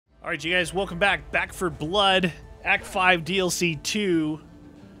Alright, you guys, welcome back. Back for Blood, Act 5 DLC 2.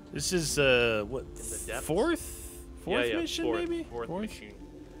 This is, what, fourth mission, maybe? Fourth mission.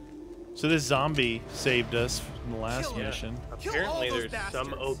 So this zombie saved us from the last mission. Apparently there's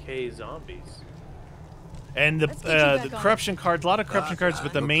some okay zombies. And the corruption cards, a lot of corruption cards,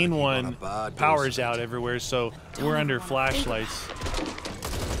 but the main one powers out everywhere, so we're under flashlights.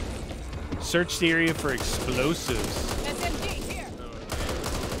 Search the area for explosives.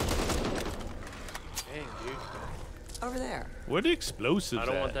 Over there. What explosives? I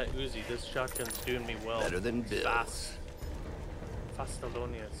don't want that Uzi. This shotgun's doing me well. Better than Bill.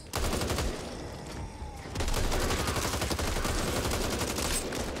 Fastalonius.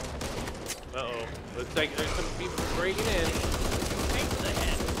 Uh-oh. Looks like there's some people breaking in.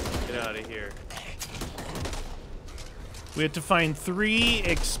 Get out of here. We have to find 3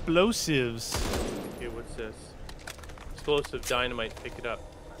 explosives. Okay, what's this? Explosive dynamite. Pick it up.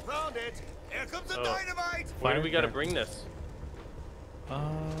 Found it. Here comes the dynamite. Why do we gotta bring this?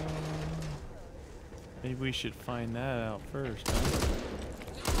 Maybe we should find that out first, huh?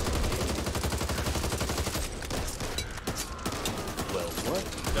 Well, what?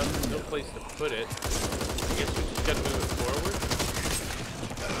 No place to put it. I guess we just gotta move it forward.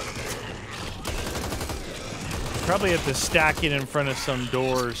 Probably have to stack it in front of some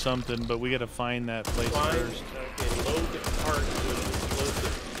door or something, but we gotta find that place first. Okay, load the cart with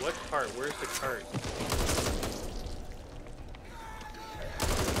explosive. What cart? Where's the cart?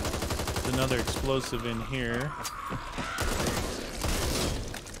 There's another explosive in here.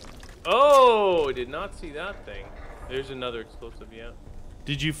 Oh, did not see that thing. There's another explosive, yeah.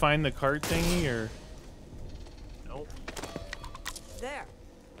 Did you find the cart thingy, or? Nope. There.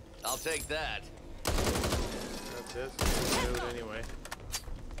 I'll take that. That's this. Do it anyway.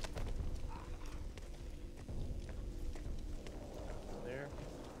 There.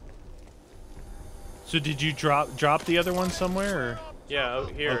 So did you drop the other one somewhere, or? Yeah,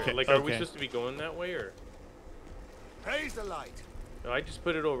 out here. Okay, Like, are we supposed to be going that way, or? Raise the light. No, I just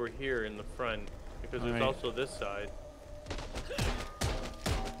put it over here in the front because there's also this side.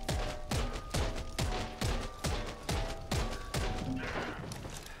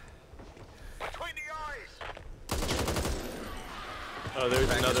 Between the eyes. Oh, there's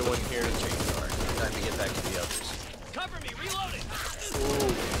another one here. Time to get back to the others. Cover me. Reloading.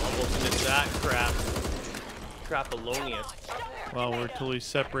 Ooh, almost missed that crap. Crapalonius. Well, we're totally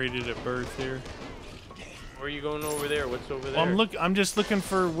separated at birth here. Where are you going over there? What's over there? Well, I'm just looking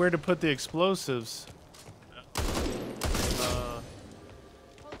for where to put the explosives.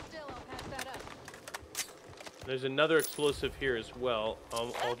 There's another explosive here as well.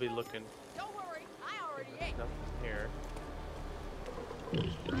 I'll be looking. Don't worry, I already ate. Nothing here.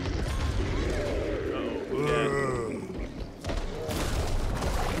 Uh-oh,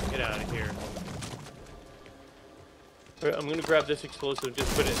 get out of here. Alright, I'm gonna grab this explosive,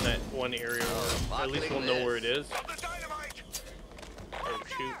 just put it in that one area, or at least we'll know where it is. Oh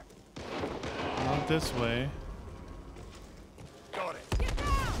shoot. Not this way. Got it.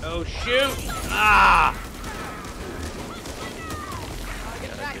 Oh shoot! Ah!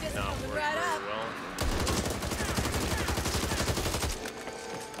 That did not work right up. well.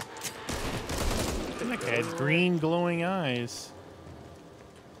 I feel like I had green glowing eyes.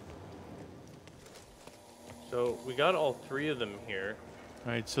 So we got all 3 of them here.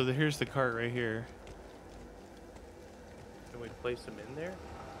 All right, so here's the cart right here. Can we place them in there?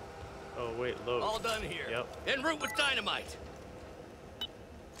 Oh wait, load. All done here. Yep. En route with dynamite.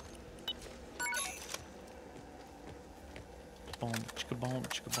 Boom, chicka boom,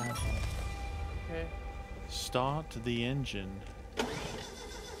 chicka boom. Okay. Start the engine.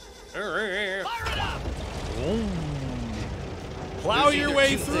 Fire it up. Boom. Plow There's your either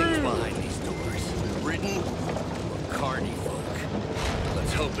way 2 things through. behind these doors. Ridden or carny folk.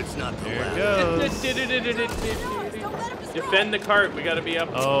 Let's hope it's not the There it latter. goes. Defend the cart. We gotta be up.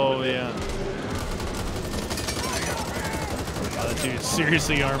 Oh yeah. Oh, that dude's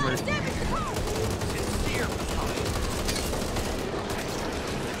seriously armored.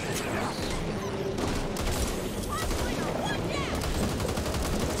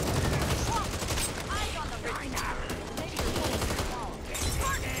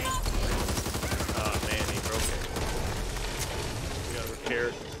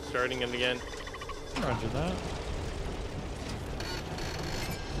 Starting it again. Roger that.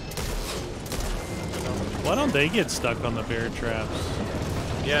 Why don't they get stuck on the bear traps?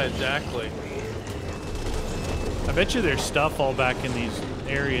 Yeah, exactly. I bet you there's stuff all back in these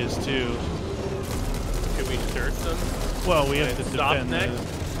areas too. Can we search them? Well, we have to stop defend next?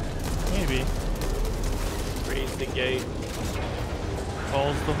 Maybe. Raise the gate.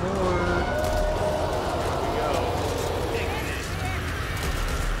 calls the horde. Here we go.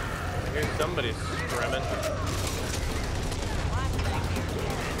 I hear somebody's screaming.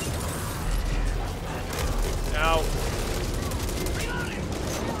 Ow.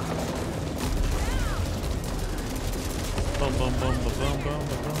 Boom, boom, boom, boom, boom, boom, boom,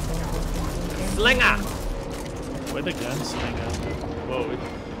 boom, boom. Slinger! With a gunslinger. Whoa.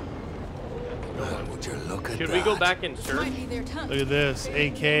 Would you look at Should that? we go back and search? Might be their tongue. Look at this,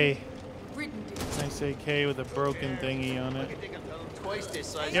 AK. Ridden dude. Nice AK with a broken thingy on it. Twice this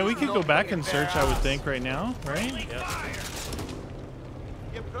size. Yeah, we could go back and search, I would think, right now, right? Yeah.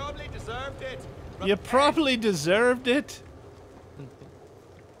 You probably deserved it. You probably deserved it. I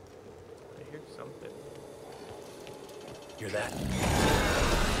hear something. Hear that?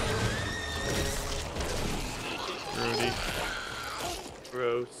 Rudy.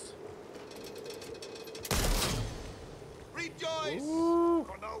 Gross. Rejoice!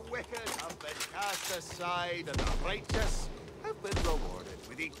 For the wicked have been cast aside, and the righteous have been rewarded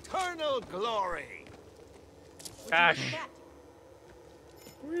with eternal glory. Cash.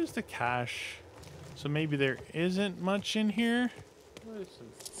 Where's the cache? So maybe there isn't much in here? There's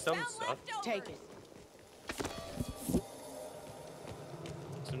some stuff. Take it.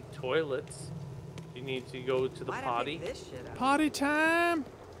 Some toilets. You need to go to the potty. Potty time!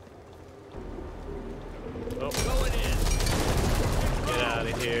 Oh. Going in. Get out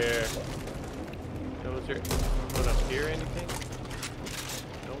of here. Was there what up here? Anything?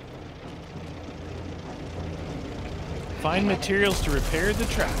 Nope. Find materials to repair the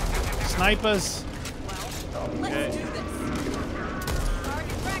trap. Snipe us. Let's Okay. do this.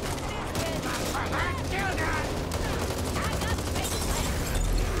 Target practice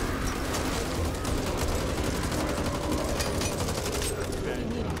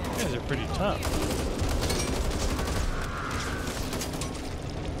You guys are pretty tough.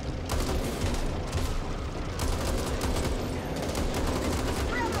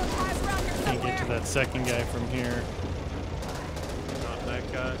 Can't get to that second guy from here. Not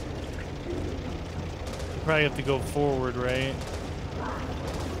that guy. You probably have to go forward, right?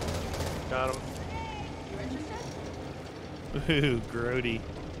 Got him. Ooh, grody.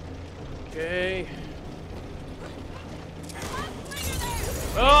 Okay.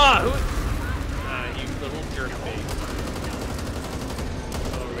 Ah, who? Ah, you little jerkbait.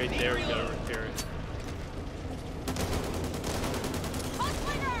 Oh, right there, we gotta repair it.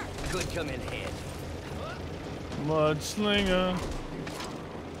 Could come in handy. Mudslinger.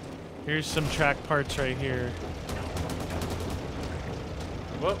 Here's some track parts right here.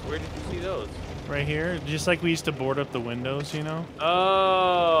 What? Where did you see those? Right here, just like we used to board up the windows, you know?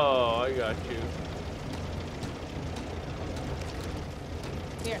 Oh, I got you.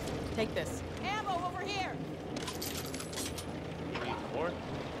 Here, take this. Ammo over here. You need more? Or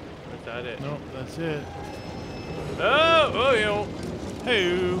is that it? Nope, that's it. Oh, yo. Hey,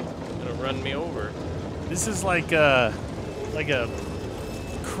 Gonna run me over. this is like a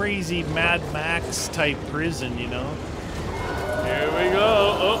crazy Mad Max type prison, you know? Here we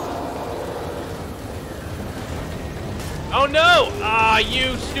go. Oh. Oh no! Ah,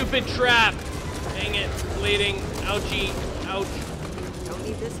 you stupid trap! Dang it, bleeding. Ouchie. Ouch. Don't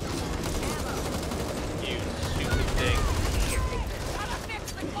need this. You stupid thing. Gotta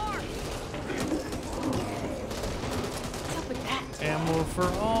fix the car. What's up with that? Ammo for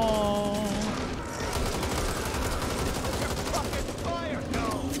all. Fire!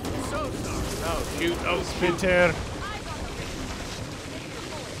 No! So sorry. Oh, shoot. Oh, shoot. Spitter.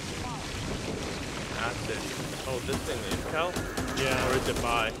 That's it. Oh, this thing is intel? Yeah. Or is it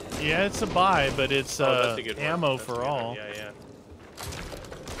buy? Yeah, it's a buy, but it's That's a good one. ammo That's a for good all. one. Yeah, yeah.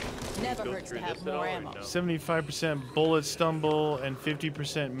 Never Go hurts to through have this at all, more or ammo. no? 75% bullet stumble and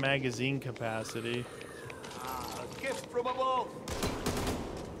 50% magazine capacity. A gift from above.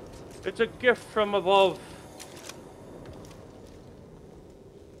 It's a gift from above.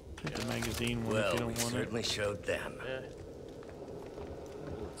 Take the magazine one if Well, you we don't want it. certainly showed them. Yeah.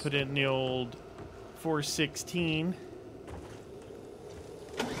 Put it in the old 416.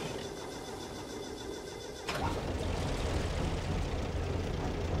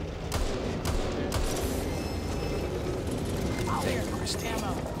 Here,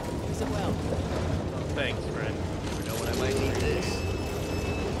 ammo. Use it well. Thanks, friend. You know when I might need this?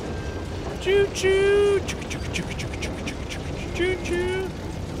 Choo choo. Choo choo choo choo choo choo choo choo.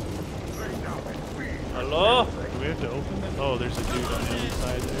 Hello? Do we have to open it? Oh, there's a dude on the other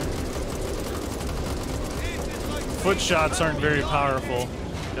side there. Foot shots aren't very powerful.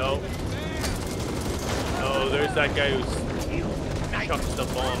 No. Oh, there's that guy who's chucks the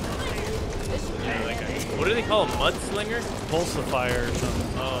bomb. Yeah, that guy. What do they call him? Mudslinger? Pulsifier or something.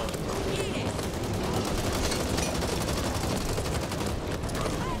 Oh.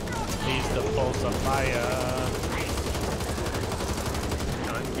 He's the pulsifier.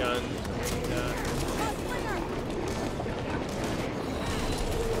 Gun.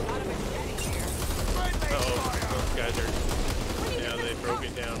 Uh-oh. Those guys are... Yeah, they broke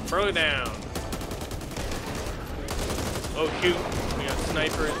it down. Broke it down. Oh, shoot. We got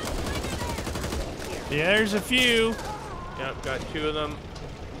snipers. Yeah, there's a few. Yep, got 2 of them.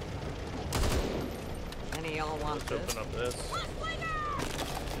 Any of y'all want Let's this? open up this.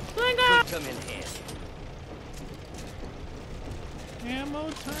 Could come in handy. Ammo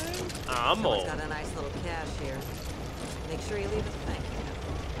time. Ammo. Someone's got a nice little cache here. Make sure you leave a thank you note.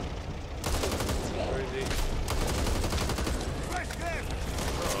 Where is he?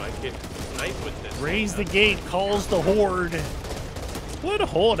 Oh, I can snipe with this. Raise the gate, calls the horde. What a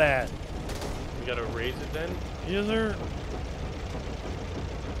hole at? We gotta raise it then? Yes, sir.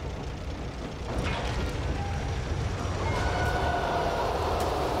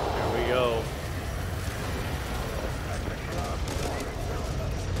 There we go.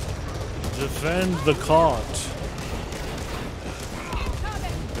 Defend the cart.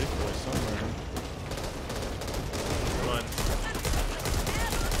 Big boy somewhere. Come on.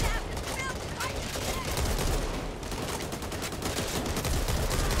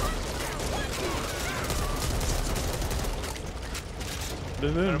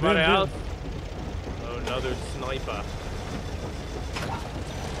 Everybody else? Oh, another sniper.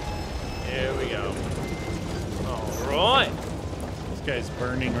 There we go. Alright. This guy's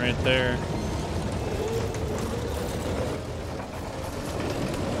burning right there.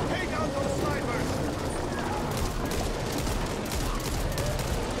 Take out those snipers!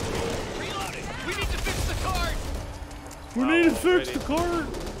 Reloading! We need to fix the cart! We need to fix ready. the cart.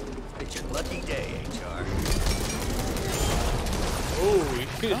 It's your lucky day, HR. Oh, we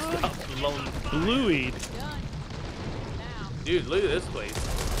stopped blown. Blueyed. Dude, look at this place.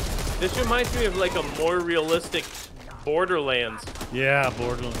 This reminds me of like a more realistic Borderlands. Yeah,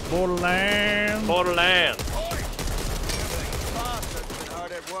 Borderlands. Borderlands. Borderlands. Bastards been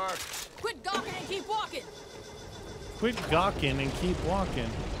hard at work. Quit gawking and keep walking. Quit gawking and keep walking.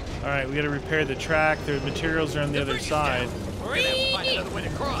 All right, we got to repair the track. The materials are on the other side. We're gonna have to find another way to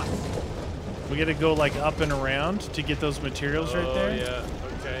cross. We got to go like up and around to get those materials right there. Oh, yeah.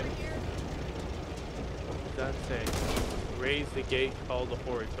 Okay. That's it. Raise the gate, call the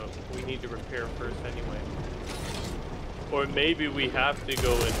horde. So we need to repair first anyway. Or maybe we have to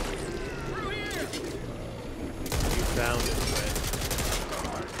go in. You found it, right?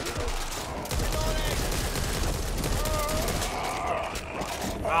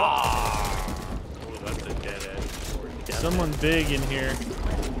 Ah! Oh, that's a dead end. Someone big in here.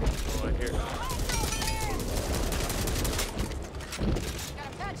 Oh, I hear.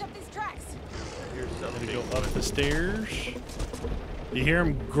 Gotta patch up these tracks. Here's Gotta something. go up the stairs. You hear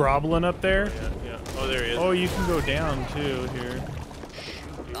him groveling up there? Yeah, yeah. Oh, there he is. Oh, you can go down too here.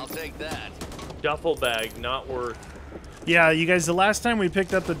 I'll take that. Duffel bag, not worth. Yeah, you guys, the last time we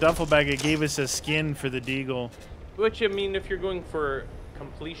picked up the duffel bag, it gave us a skin for the deagle. Which, I mean, if you're going for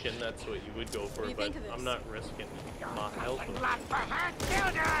completion, that's what you would go for, What do you but think of this? I'm not risking my health.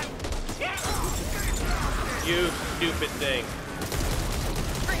 You stupid thing.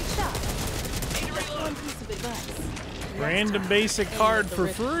 Great shot. One piece of advice. Random basic card for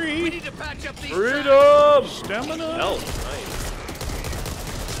We free. need to patch up these Freedom! Stamina. Hell, nice.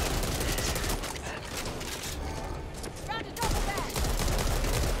 Found a duffel bag.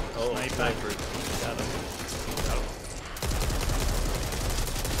 Oh, Sniper. snipers. Got him.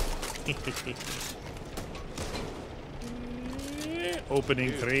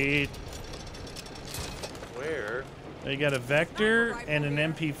 Opening crate. Where? They got a Vector and an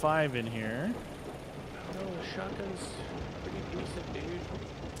MP5 in here. No, shotgun's pretty decent, dude.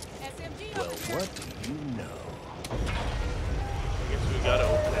 SMG Well, over here. what do you know? I guess we gotta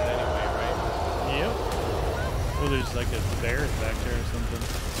open it anyway, right? Yep. Oh, there's like a Barrett back there or something.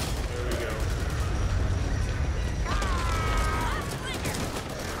 There we go.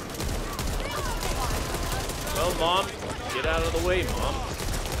 Well, Mom, get out of the way, Mom.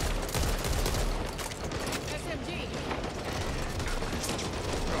 SMG.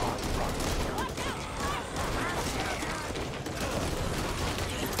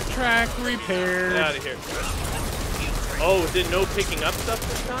 Track Get repaired. out of here. Oh, is it no picking up stuff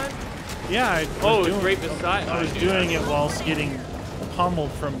this time? Yeah, I Oh, was it's doing, right beside. I was dude, doing it whilst getting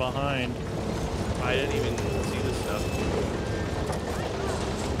pummeled from behind. I didn't even see this stuff.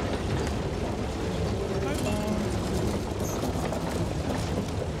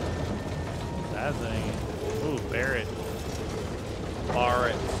 that thing. Ooh, Barrett.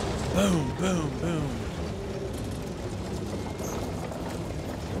 Barrett. Boom, boom, boom.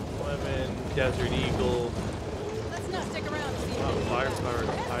 Lemon, Desert Eagle. Let's not stick around and see if Oh, anything firepower,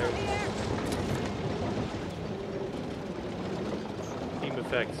 happens. fire. Team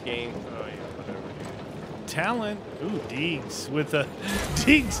effects game. Oh yeah, whatever. Talent. Ooh, Deegs with a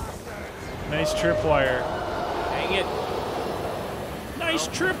Deegs. Nice tripwire. Dang it. Nice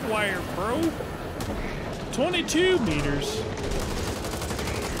tripwire, bro. 22 meters.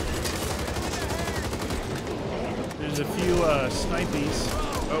 There's a few snipies.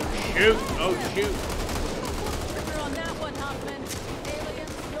 Oh shoot! Oh shoot! Trigger on that one, Hoffman.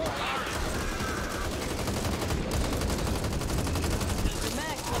 Aliens, you'll have the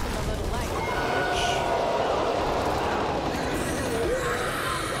mag's looking a little light.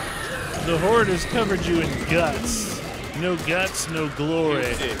 The horde has covered you in guts. No guts, no glory.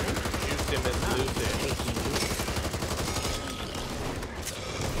 Juice him and lose it.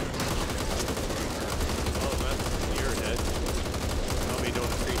 Oh, that's your head. Probably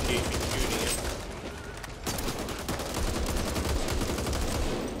don't appreciate me shooting him.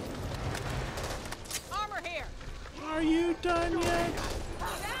 Armor here. Are you done yet?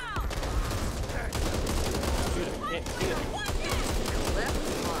 Down. Shoot him. Can't shoot him.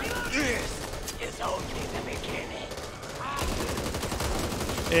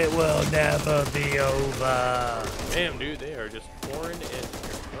 It will never be over. Damn, dude, they are just pouring in.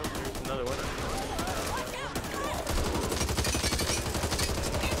 Oh, there's another one.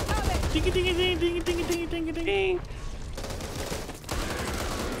 Ding ding ding ding ding ding ding ding ding.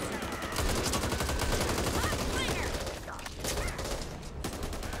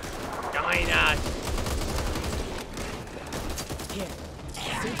 Join us.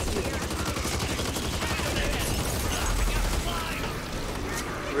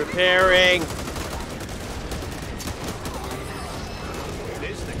 Repairing.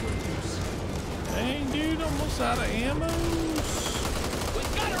 Dang, dude, almost out of ammo.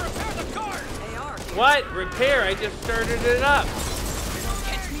 What? Repair? I just started it up.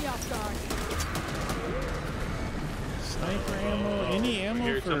 Catch me off guard. Sniper ammo. Any ammo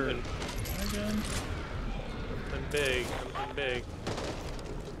Here's for something. my gun? Something big. Something big.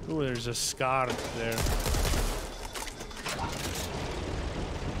 Ooh, there's a Scott there.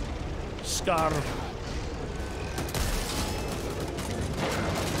 Scott.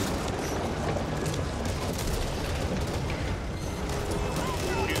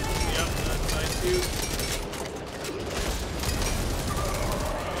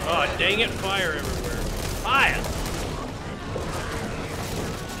 Oh, dang it, fire everywhere. Fire!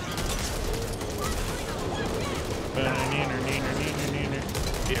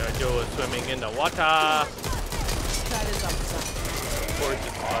 Yeah, Joe is swimming in the water. That is up some. Of course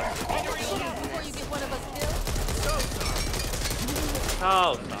it's busted. Before you get one of us killed.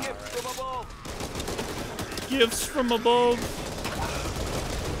 Oh, Gifts from above.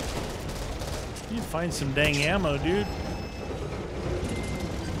 You find some dang ammo, dude.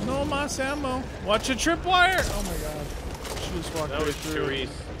 No mas ammo. Watch a tripwire. Oh my god. She just walked that right was through. Therese.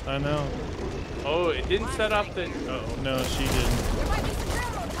 I know. Oh, it didn't set off the. Oh, No, she didn't. There might be some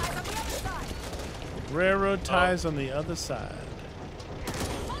railroad ties on the other side. Railroad ties on the other side.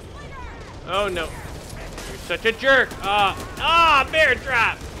 oh no. You're such a jerk. Bear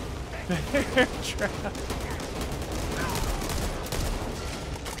trap. Bear trap.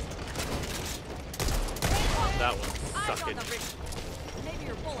 That one Eyes on sucked. the ridge. Maybe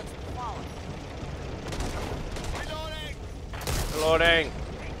your bullets will follow. Loading.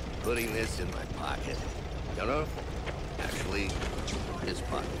 Putting this in my pocket. No, actually, his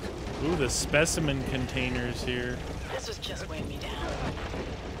pocket. Ooh, the specimen containers here. This was just weighing me down.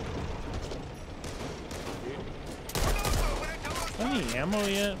 Any ammo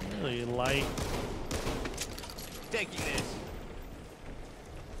yet? Really light. Taking this.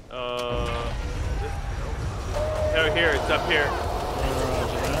 Oh, here, it's up here.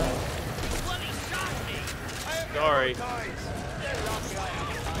 Roger that. Sorry.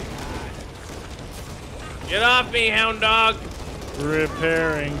 Get off me, hound dog.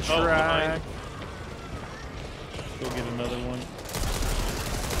 Repairing Oh, track. Go get another one.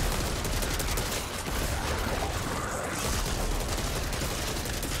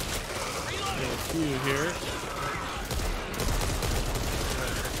 Get a few here.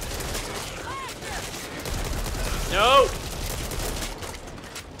 No.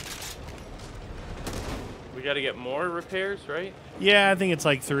 We got to get more repairs, right? Yeah, I think it's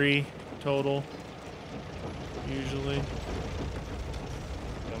like 3 total. Usually.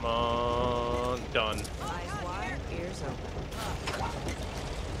 Come on, done. Eyes wide, ears open.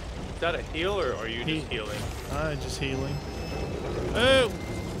 that a heal or are you just healing? Just healing. Oh!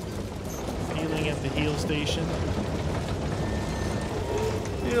 Healing at the heal station.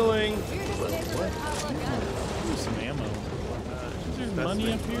 Healing. Ooh, some ammo. Is there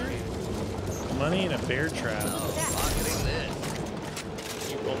money up here? Money and a bear trap. Pocketing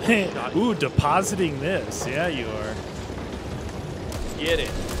this. Ooh, depositing this. Yeah, you are. Get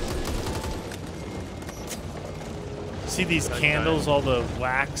it. See these candles, all the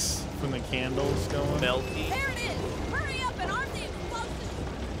wax from the candles going? Melty. There it is! Hurry up and arm the explosives!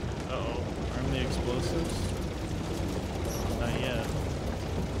 Uh-oh. Arm the explosives? Not yet.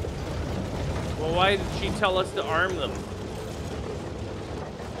 Well, why did she tell us to arm them?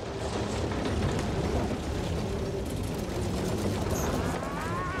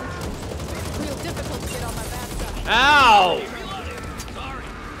 Real difficult to get on my backside. Ow!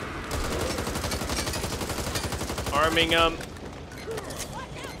 Arming them.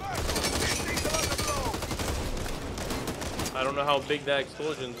 I don't know how big that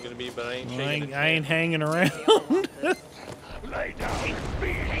explosion's gonna be, but I ain't shaking I ain't hanging around. Lay down.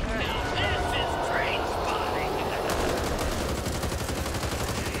 This is train spotting.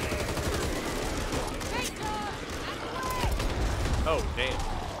 Oh, damn.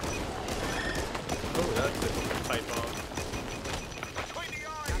 Oh, that's a pipe bomb.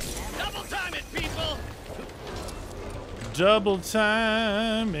 Double time it, people. Double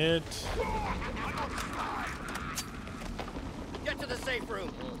time it. Get to the safe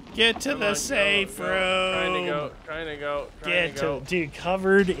room. Get to Come the on, safe go. room. Trying to go. Get to, dude,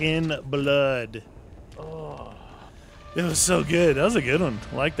 covered in blood. Oh. It was so good. That was a good one.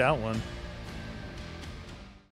 I like that one.